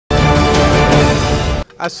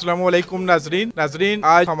السلام علیکم ناظرین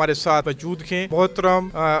آج ہمارے ساتھ موجود ہیں محترم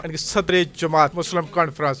صدر جماعت مسلم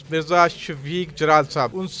کانفرنس مرزا شفیق جلال صاحب.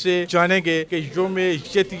 ان سے جانیں گے کہ یوم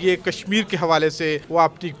یکجہتی کشمیر کے حوالے سے وہ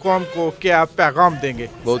اپنی قوم کو کیا پیغام دیں گے.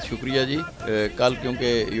 بہت شکریہ جی. کل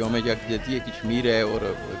کیونکہ یوم یکجہتی کشمیر ہے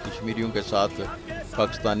اور کشمیریوں کے ساتھ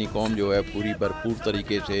پاکستانی قوم جو ہے پوری بھرپور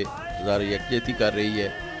طریقے سے اظہار یکجہتی کر رہی ہے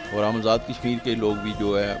اور ہم آزاد کشمیر کے لوگ بھی جو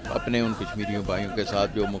ہے اپنے ان کشمیریوں بھائیوں کے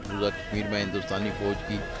ساتھ جو مقبوضہ کشمیر میں ہندوستانی فوج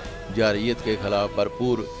کی جارحیت کے خلاف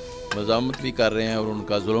بھرپور مزاحمت بھی کر رہے ہیں اور ان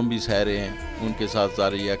کا ظلم بھی سہ رہے ہیں. ان کے ساتھ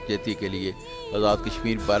اظہار یکجہتی کے لیے آزاد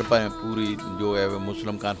کشمیر پر پوری جو ہے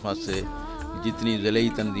مسلم کانفرنس سے جتنی ضلعی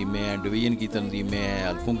تنظیمیں ہیں، ڈویژن کی تنظیمیں ہیں،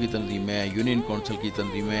 حلقوں کی تنظیمیں ہیں، یونین کونسل کی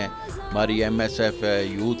تنظیمیں ہیں، ہماری MSF ہے،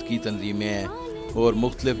 یوتھ کی تنظیمیں ہیں اور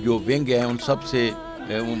مختلف جو ونگ ہیں، ان سب سے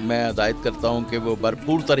میں ہدایت کرتا ہوں کہ وہ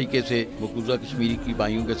بھرپور طریقے سے مقبوضہ کشمیری کی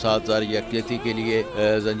بھائیوں کے ساتھ اظہار یکجہتی کے لیے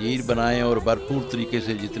زنجیر بنائیں اور بھرپور طریقے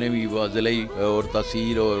سے جتنے بھی ضلعی اور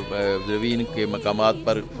تحصیل اور ڈویژن کے مقامات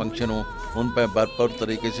پر فنکشن ہوں ان پہ بھرپور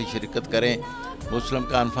طریقے سے شرکت کریں. مسلم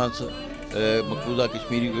کانفرنس مقبوضہ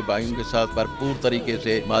کشمیری کے بھائیوں کے ساتھ بھرپور طریقے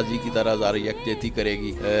سے ماضی کی طرح اظہار یکجہتی کرے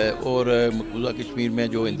گی اور مقبوضہ کشمیر میں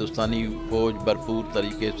جو ہندوستانی فوج بھرپور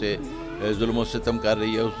طریقے سے ظلم و ستم کر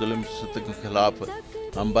رہی ہے اس ظلم و ستم کے خلاف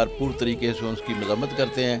ہم بھرپور طریقے سے اس کی مذمت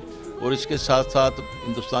کرتے ہیں. اور اس کے ساتھ ساتھ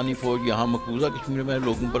ہندوستانی فوج یہاں مقبوضہ کشمیر میں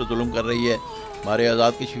لوگوں پر ظلم کر رہی ہے. ہمارے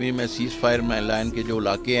آزاد کشمیر میں سیز فائر لائن کے جو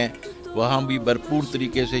علاقے ہیں وہاں بھی بھرپور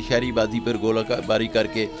طریقے سے شہری آبادی پر گولہ باری کر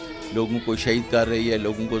کے لوگوں کو شہید کر رہی ہے،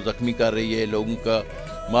 لوگوں کو زخمی کر رہی ہے، لوگوں کا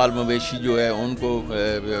مال مویشی جو ہے ان کو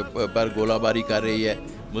پر گولہ باری کر رہی ہے.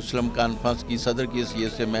 مسلم کانفرنس کی صدر کی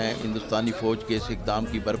حیثیت سے میں ہندوستانی فوج کے اس اقدام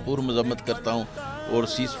کی بھرپور مذمت کرتا ہوں اور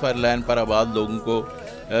سیز فائر لائن پر آباد لوگوں کو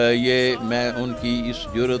میں ان کی اس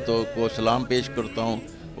جرأت کو سلام پیش کرتا ہوں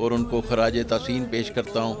اور ان کو خراج تحسین پیش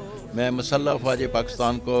کرتا ہوں. میں مسلح افواج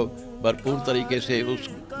پاکستان کو بھرپور طریقے سے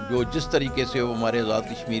جس طریقے سے وہ ہمارے آزاد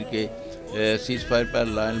کشمیر کے سیز فائر پر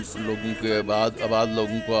لائن لوگوں کے آباد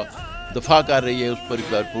لوگوں کا دفاع کر رہی ہے اس پر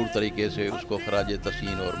بھرپور طریقے سے اس کو خراج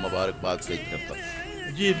تحسین اور مبارکباد پیش کرتا ہوں.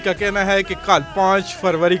 جی، ان کا کہنا ہے کہ کل 5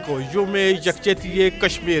 فروری کو یوم یکجہتی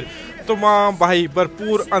کشمیر تمام بھائی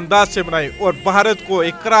بھرپور انداز سے منائیں اور بھارت کو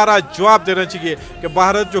ایک کرارا جواب دینا چاہیے کہ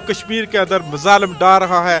بھارت جو کشمیر کے اندر مظالم ڈال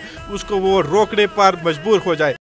رہا ہے اس کو وہ روکنے پر مجبور ہو جائے.